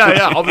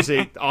 Yeah.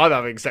 Obviously, I'm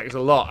having sex a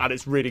lot, and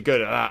it's really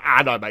good, and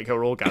I make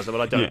her orgasm,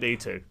 and I don't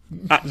need to.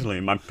 Actually,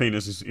 my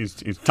penis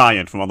is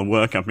tired from all the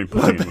work I've been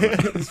putting in.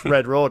 It's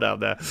red raw down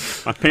there.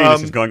 My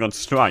penis is going on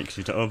strike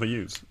due to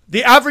overuse.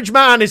 The average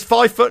man is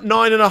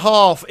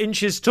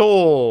 5'9.5"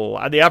 tall,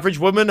 and the average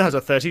woman has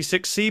a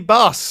 36C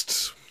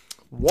bust.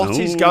 What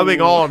is going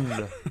on?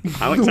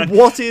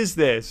 What is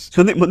this?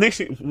 So,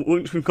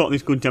 once we've got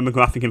this good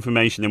demographic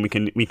information, then we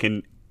can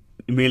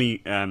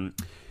really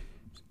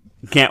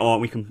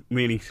we can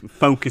really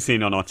focus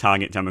in on our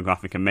target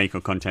demographic and make our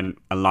content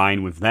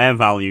align with their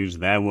values,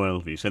 their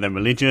worldview. So they're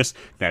religious,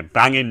 they're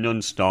banging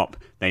non-stop,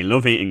 they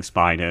love eating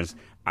spiders,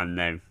 and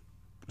they're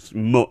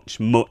much,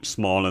 much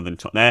smaller than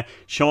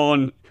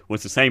Sean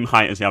was the same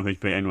height as the average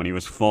Briton when he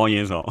was 4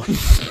 years old.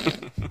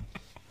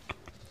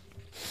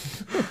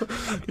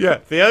 Yeah,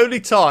 the only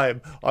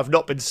time I've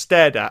not been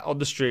stared at on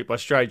the street by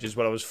strangers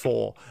when I was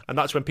 4, and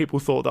that's when people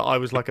thought that I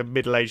was like a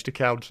middle-aged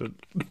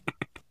accountant. You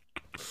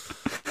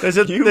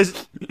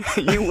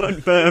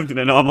weren't birthed in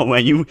a normal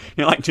way. You're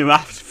like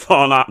giraffes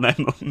fall out their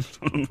mums.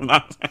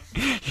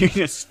 You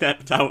just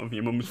stepped out of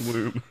your mum's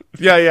womb.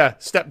 Yeah,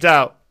 stepped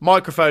out.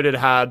 Microphone in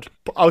hand.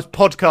 I was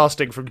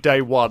podcasting from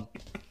day one.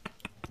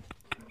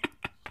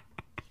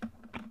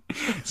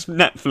 It's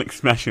Netflix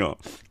special.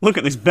 Look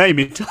at this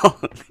baby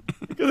dog.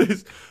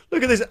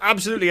 Look at this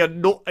absolutely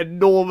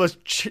enormous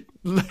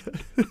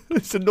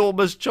this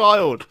enormous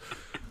child.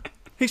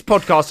 He's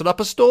podcasting up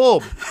a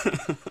storm.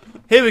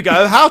 Here we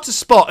go. How to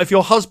spot if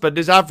your husband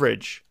is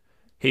average.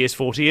 He is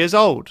 40 years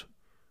old.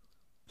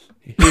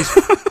 He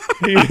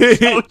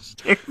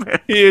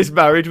is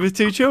married with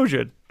 2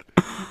 children.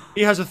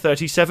 He has a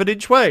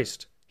 37-inch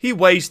waist. He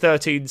weighs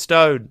 13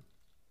 stone.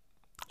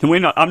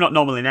 I'm not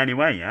normal in any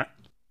way yet.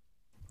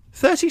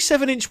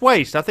 37-inch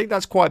waist. I think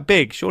that's quite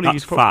big. Surely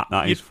That's fat.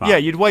 That is fat. Yeah,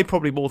 you'd weigh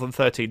probably more than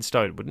 13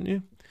 stone, wouldn't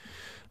you?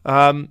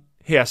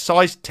 Here,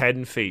 size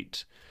 10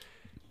 feet.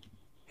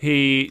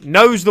 He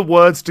knows the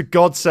words to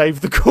God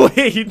Save the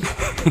Queen.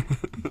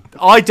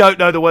 I don't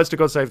know the words to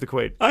God Save the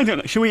Queen. I don't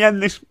know. Should we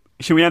end this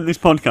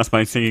podcast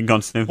by singing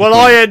God Save the Well,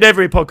 Queen? I end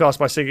every podcast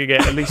by singing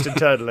it, at least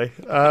internally.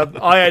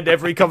 I end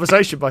every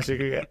conversation by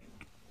singing it.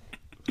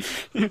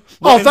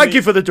 Thank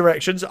you for the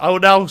directions. I will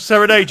now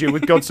serenade you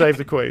with God Save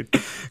the Queen.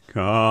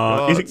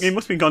 God. It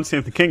must be God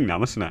Save the King now,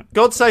 mustn't it?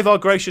 God save our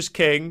gracious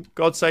King.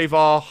 God save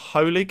our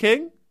holy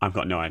King. I've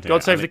got no idea.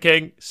 God save the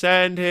King.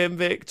 Send him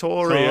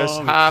victorious,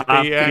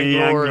 happy and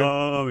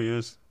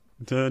glorious.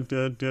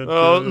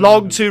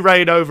 Long to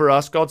reign over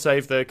us. God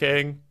save the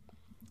King.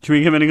 Should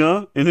we give it a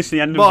go? Is this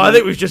the end of Well, I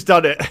think we've just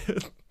done it.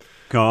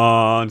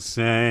 God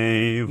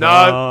save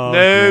No.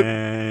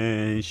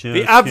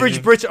 The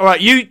average British. All right,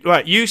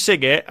 you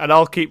sing it, and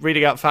I'll keep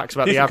reading out facts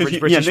about the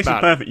average British this man.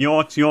 is perfect.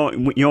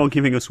 You're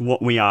giving us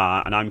what we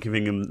are, and I'm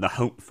giving them the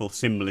hopeful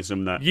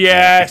symbolism that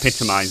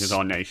epitomises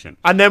our nation.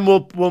 And then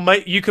we'll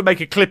make. You can make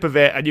a clip of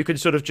it, and you can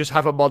sort of just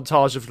have a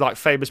montage of like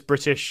famous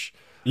British.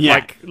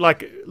 Yeah.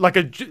 like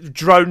a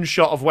drone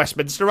shot of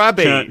Westminster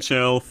Abbey.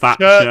 Thatcher,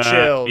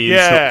 Ian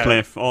yeah.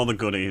 Sutcliffe, all the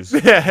goodies.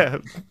 Yeah,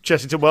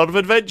 Chessington World of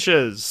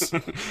Adventures,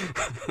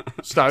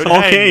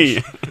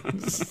 Stonehenge,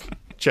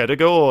 Cheddar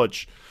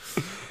Gorge.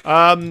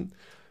 God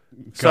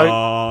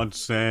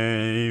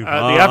save the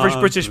average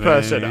British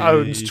person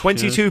owns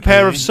 22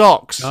 pair of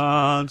socks,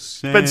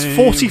 spends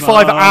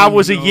 45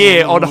 hours a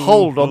year on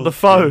hold on the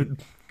phone.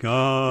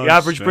 The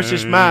average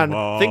British man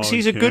thinks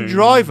he's a good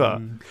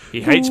driver. He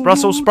hates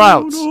Brussels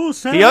sprouts.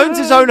 He owns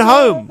his own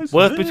home,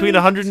 worth between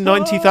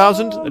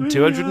 190,000 and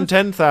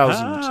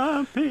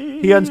 210,000.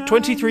 He earns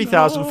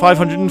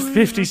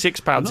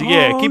 £23,556 a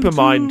year. Keep in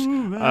mind,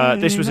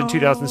 this was in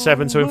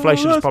 2007, so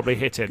inflation's probably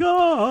hit him.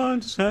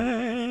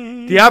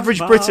 The average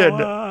Briton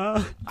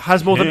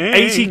has more than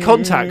 80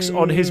 contacts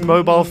on his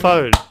mobile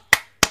phone.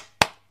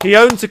 He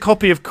owns a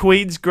copy of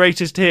Queen's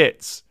Greatest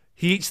Hits.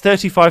 He eats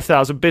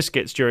 35,000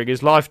 biscuits during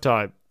his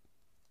lifetime.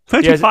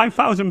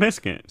 35,000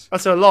 biscuits?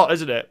 That's a lot,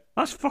 isn't it?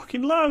 That's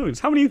fucking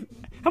loads. How many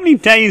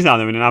days are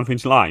there in an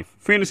average life?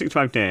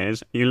 365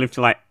 days. You live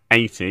to like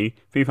 80.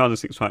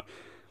 3,065.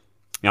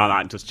 Yeah,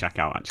 that does check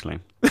out, actually.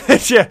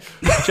 Yeah,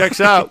 checks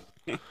out.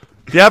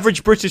 The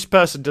average British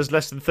person does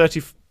less than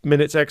 30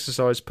 minutes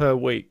exercise per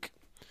week.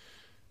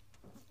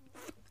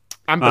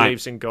 And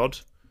believes in God.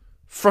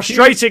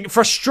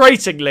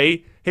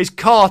 Frustratingly, his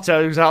car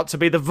turns out to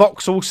be the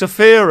Vauxhall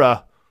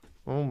Zafira.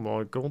 Oh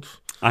my God.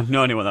 I have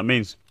no idea what that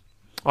means.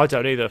 I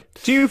don't either.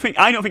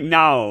 I don't think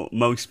now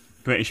most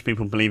British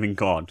people believe in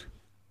God. Do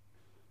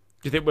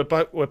you think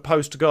we're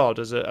post God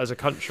as a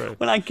country?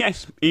 Well, I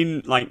guess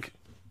in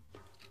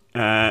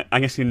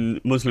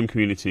Muslim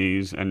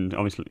communities, and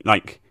obviously,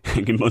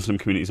 in Muslim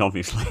communities,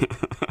 obviously.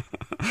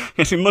 I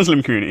guess in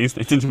Muslim communities,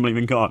 they tend to believe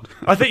in God.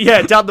 I think,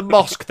 yeah, down the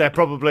mosque, they're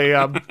probably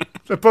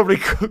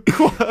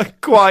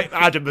quite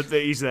adamant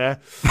that he's there.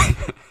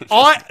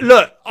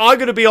 I'm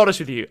going to be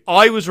honest with you.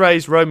 I was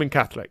raised Roman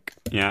Catholic.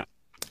 Yeah.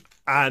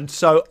 And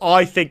so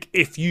I think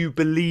if you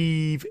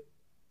believe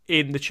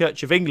in the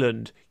Church of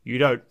England, you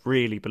don't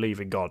really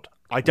believe in God.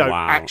 I don't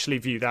actually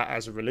view that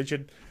as a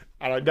religion.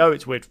 And I know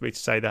it's weird for me to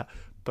say that,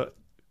 but...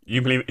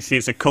 You believe... See,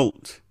 it's a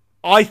cult.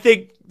 I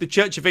think the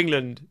Church of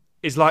England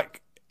is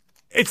like...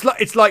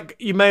 It's like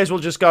you may as well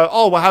just go,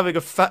 oh, we're having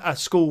a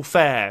school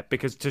fair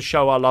because to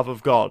show our love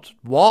of God.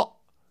 What?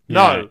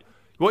 Yeah. No.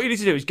 What you need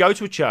to do is go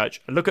to a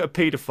church and look at a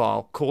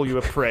paedophile, call you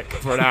a prick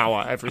for an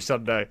hour every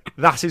Sunday.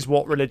 That is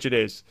what religion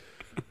is.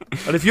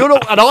 And if you're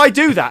not, and I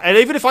do that, and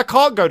even if I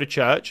can't go to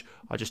church,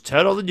 I just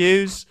turn on the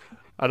news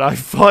and I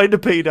find a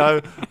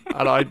pedo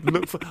and I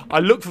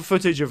look for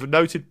footage of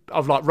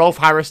like Rolf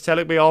Harris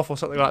telling me off or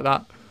something like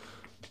that.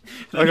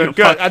 I go,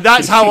 good. And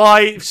that's how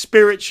I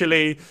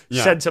spiritually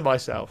center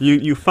myself.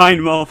 You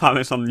find Rolf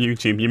Harris on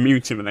YouTube, you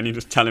mute him, and then you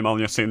just tell him all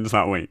your sins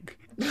that week.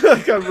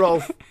 I go,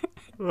 Rolf,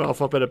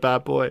 I've been a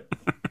bad boy.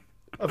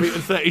 I've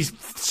eaten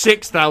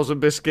 36,000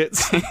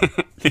 biscuits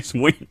this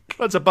week.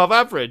 That's above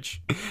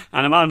average.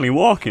 And I'm hardly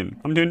walking.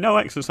 I'm doing no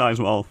exercise,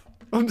 Rolf.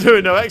 I'm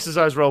doing no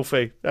exercise,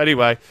 Rolfie.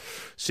 Anyway,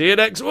 see you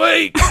next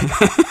week.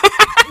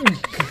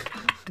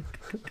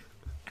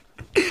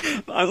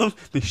 I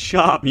love the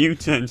sharp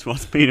U-turn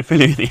towards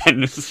paedophilia at the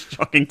end. It's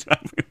shocking to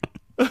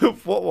everyone.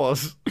 What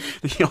was?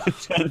 The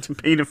U-turn to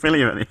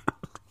paedophilia at the end.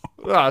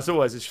 Well, as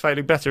always, it's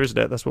failing better, isn't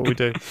it? That's what we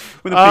do.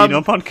 With a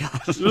pedo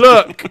podcast.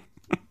 Look,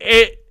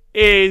 it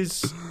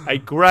is a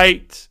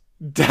great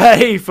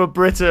day for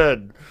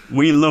Britain.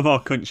 We love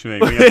our country.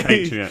 We are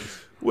patriots.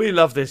 We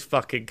love this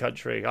fucking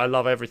country. I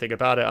love everything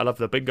about it. I love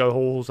the bingo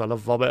halls. I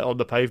love vomit on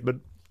the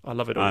pavement. I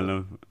love it all. I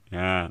love,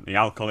 the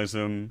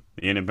alcoholism,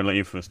 the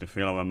inability for us to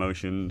feel our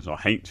emotions, or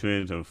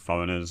hatred of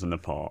foreigners and the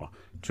poor.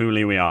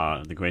 Truly, we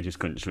are the greatest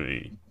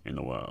country in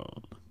the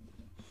world.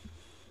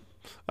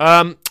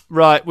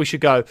 Right, we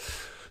should go.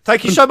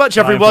 Thank you so much,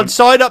 everyone.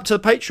 Sign up to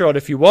the Patreon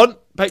if you want.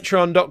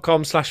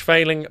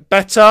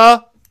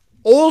 Patreon.com/failingbetter.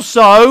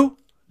 Also,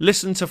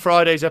 listen to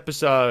Friday's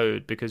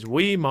episode because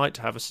we might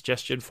have a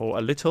suggestion for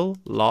a little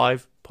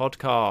live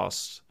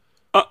podcast.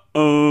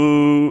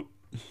 Uh-oh.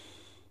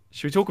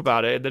 Should we talk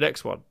about it in the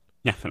next one?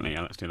 Definitely,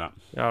 yeah, let's do that.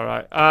 All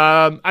right.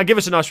 And give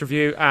us a nice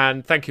review,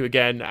 and thank you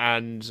again.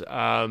 And,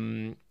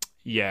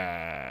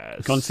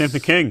 yes. God save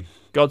the king.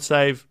 God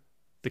save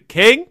the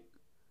king.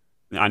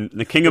 And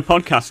the king of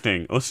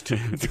podcasting, us two.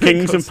 The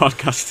kings of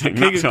podcasting.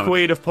 The king and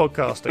queen of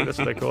podcasting, that's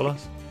what they call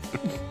us.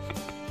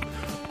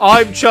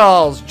 I'm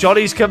Charles,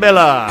 Johnny's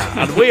Camilla,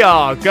 and we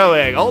are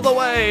going all the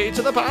way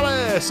to the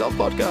palace of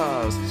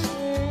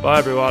podcasts. Bye,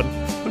 everyone.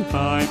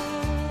 Goodbye.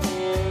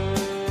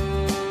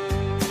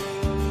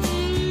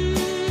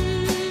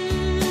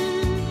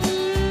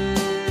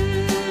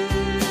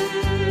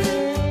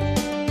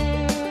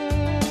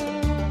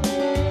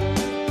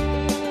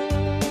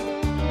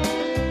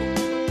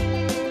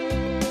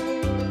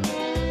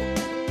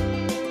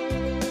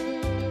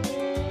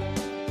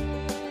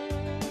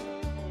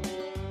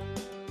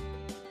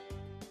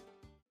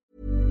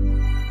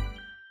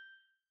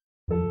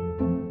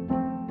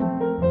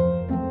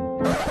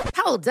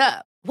 Hold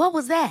up. What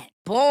was that?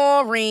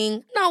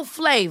 Boring. No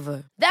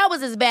flavor. That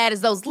was as bad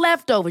as those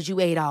leftovers you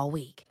ate all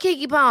week.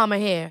 Keke Palmer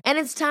here, and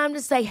it's time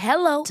to say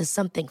hello to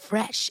something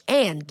fresh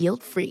and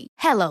guilt-free.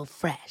 Hello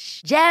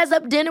Fresh. Jazz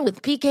up dinner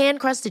with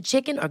pecan-crusted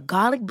chicken or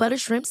garlic butter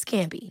shrimp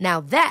scampi.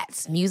 Now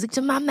that's music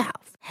to my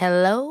mouth.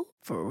 Hello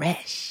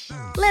Fresh.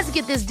 Let's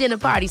get this dinner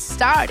party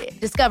started.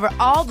 Discover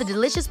all the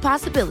delicious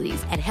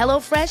possibilities at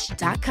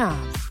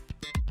hellofresh.com.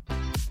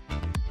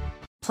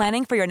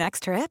 Planning for your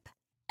next trip?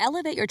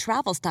 Elevate your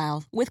travel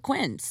style with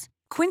Quince.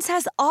 Quince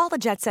has all the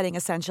jet-setting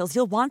essentials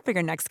you'll want for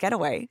your next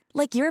getaway,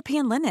 like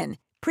European linen,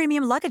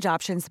 premium luggage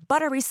options,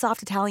 buttery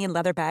soft Italian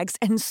leather bags,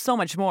 and so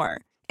much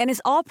more. And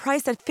is all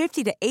priced at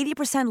 50 to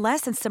 80%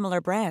 less than similar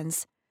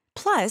brands.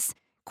 Plus,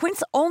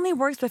 Quince only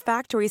works with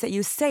factories that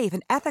use safe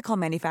and ethical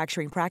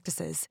manufacturing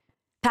practices.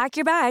 Pack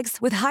your bags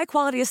with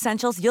high-quality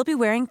essentials you'll be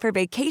wearing for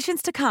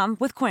vacations to come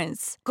with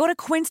Quince. Go to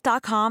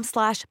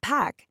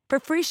quince.com/pack for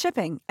free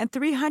shipping and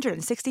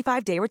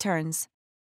 365-day returns.